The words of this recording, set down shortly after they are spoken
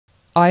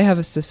I have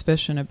a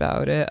suspicion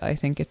about it. I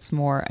think it's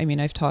more, I mean,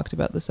 I've talked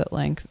about this at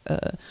length.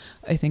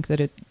 I think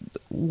that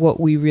what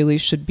we really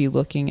should be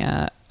looking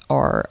at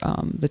are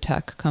the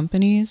tech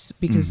companies,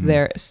 because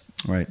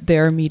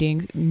they're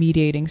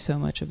mediating so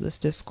much of this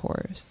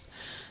discourse.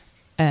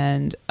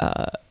 And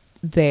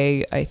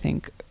they, I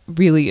think,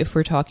 really, if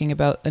we're talking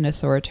about an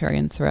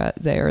authoritarian threat,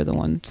 they are the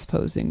ones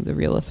posing the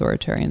real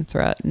authoritarian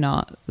threat,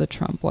 not the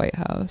Trump White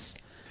House.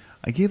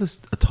 I gave us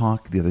a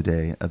talk the other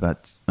day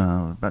about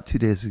 2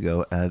 days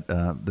ago at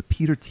the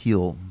Peter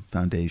Thiel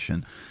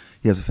Foundation.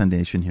 He has a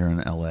foundation here in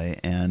LA,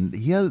 and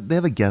they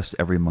have a guest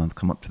every month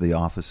come up to the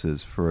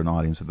offices for an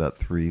audience of about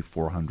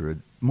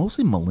 300-400,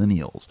 mostly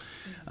millennials.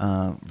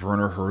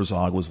 Werner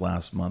Herzog was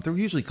last month. They're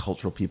usually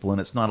cultural people,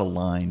 and it's not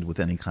aligned with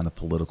any kind of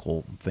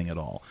political thing at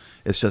all.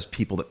 It's just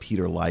people that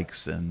Peter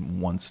likes and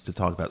wants to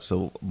talk about.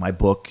 So my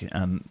book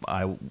and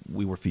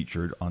we were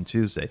featured on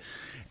Tuesday.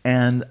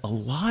 And a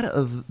lot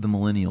of the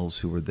millennials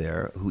who were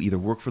there, who either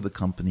work for the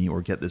company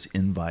or get this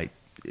invite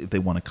if they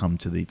want to come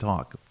to the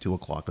talk,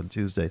 2:00 on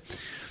Tuesday,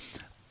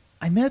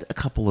 I met a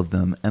couple of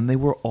them, and they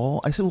were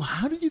all, I said, well,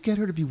 how did you get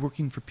her to be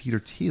working for Peter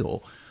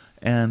Thiel?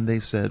 And they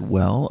said,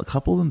 well, a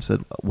couple of them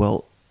said,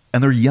 well,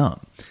 and they're young,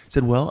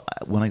 said, well,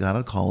 when I got out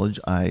of college,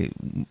 I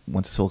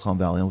went to Silicon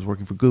Valley and I was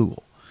working for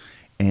Google.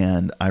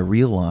 And I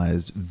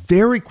realized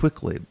very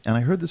quickly, and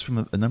I heard this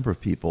from a number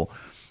of people,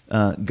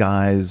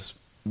 guys,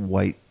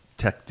 white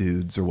tech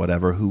dudes or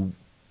whatever, who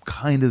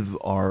kind of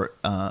are,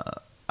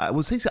 I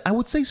would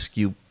say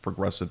skew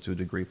progressive to a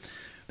degree.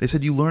 They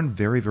said you learned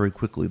very, very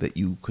quickly that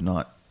you could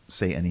not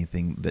say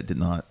anything that did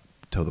not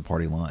toe the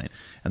party line,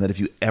 and that if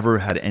you ever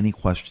had any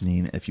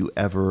questioning, if you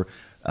ever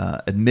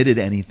admitted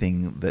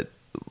anything that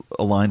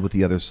aligned with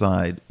the other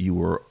side, you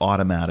were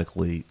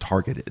automatically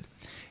targeted,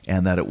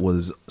 and that it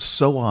was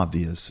so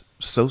obvious,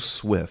 so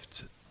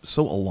swift,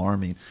 so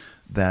alarming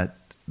that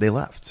they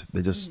left.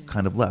 They just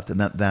kind of left, and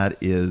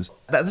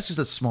that's just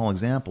a small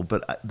example,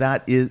 but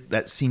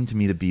that seemed to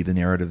me to be the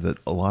narrative that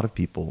a lot of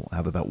people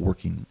have about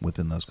working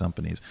within those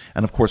companies.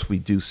 And of course, we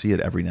do see it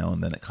every now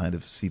and then. It kind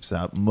of seeps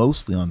out,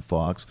 mostly on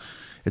Fox.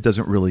 It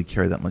doesn't really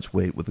carry that much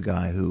weight with the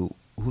guy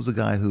who's a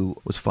guy who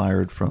was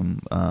fired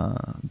from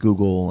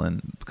Google,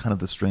 and kind of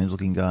the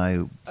strange-looking guy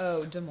who...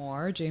 Oh,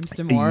 James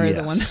Damore.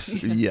 Yes,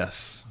 the one.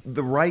 Yes.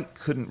 The right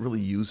couldn't really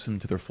use him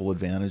to their full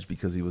advantage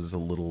because he was a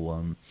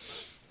little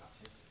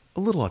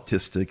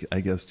autistic,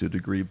 I guess, to a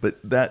degree. But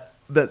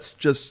that's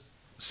just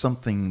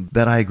something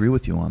that I agree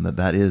with you on,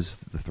 that is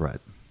the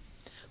threat.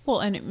 Well,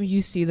 and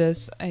you see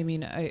this, I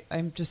mean,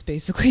 I'm just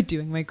basically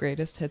doing my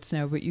greatest hits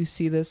now, but you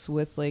see this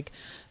with, like,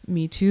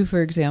 Me Too,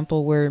 for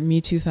example, where Me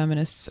Too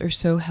feminists are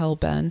so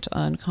hell-bent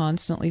on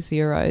constantly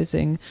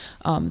theorizing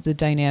the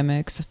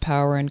dynamics of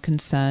power and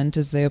consent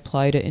as they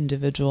apply to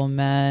individual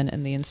men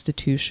and the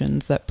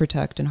institutions that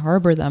protect and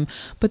harbor them.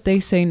 But they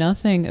say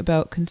nothing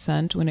about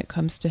consent when it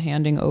comes to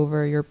handing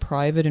over your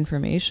private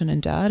information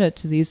and data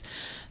to these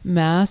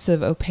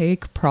massive,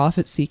 opaque,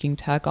 profit-seeking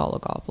tech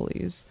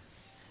oligopolies.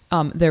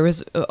 There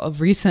was a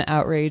recent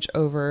outrage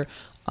over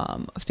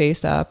a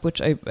Face app, which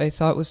I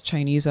thought was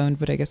Chinese owned,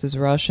 but I guess is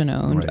Russian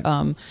owned.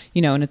 Right.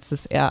 And it's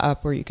this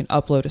app where you can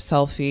upload a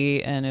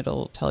selfie and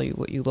it'll tell you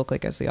what you look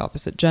like as the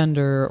opposite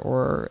gender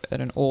or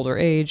at an older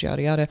age,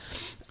 yada yada.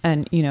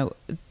 And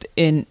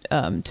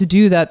to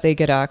do that, they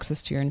get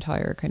access to your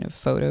entire kind of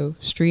photo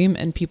stream,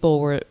 and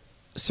people were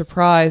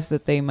surprised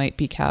that they might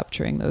be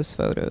capturing those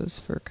photos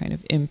for kind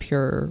of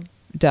impure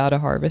data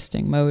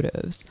harvesting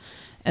motives.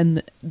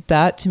 And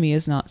that, to me,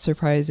 is not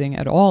surprising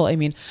at all. I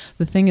mean,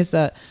 the thing is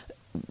that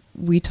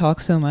we talk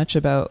so much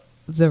about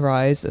the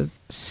rise of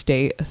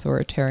state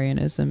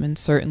authoritarianism, and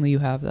certainly you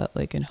have that,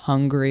 like, in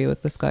Hungary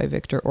with this guy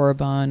Viktor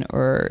Orban,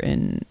 or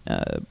in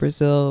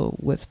Brazil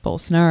with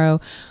Bolsonaro,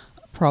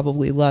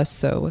 probably less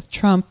so with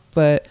Trump.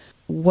 But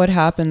what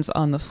happens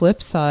on the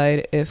flip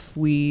side if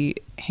we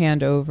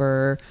hand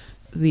over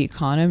the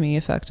economy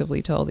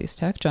effectively to all these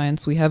tech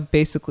giants? We have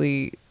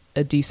basically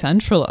a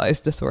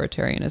decentralized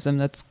authoritarianism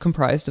that's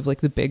comprised of,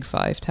 like, the big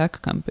five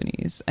tech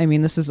companies. I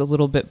mean, this is a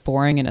little bit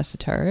boring and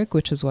esoteric,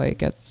 which is why it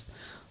gets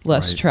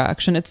less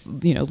traction. It's,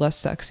 less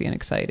sexy and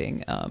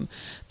exciting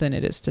than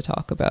it is to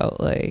talk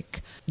about,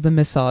 like, the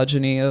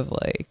misogyny of,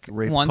 like,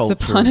 rape Once culture.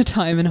 Upon a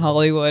Time in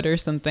Hollywood or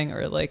something,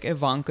 or, like,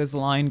 Ivanka's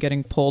line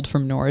getting pulled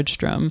from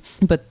Nordstrom.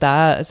 But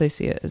that, as I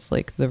see it, is,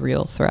 like, the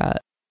real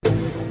threat.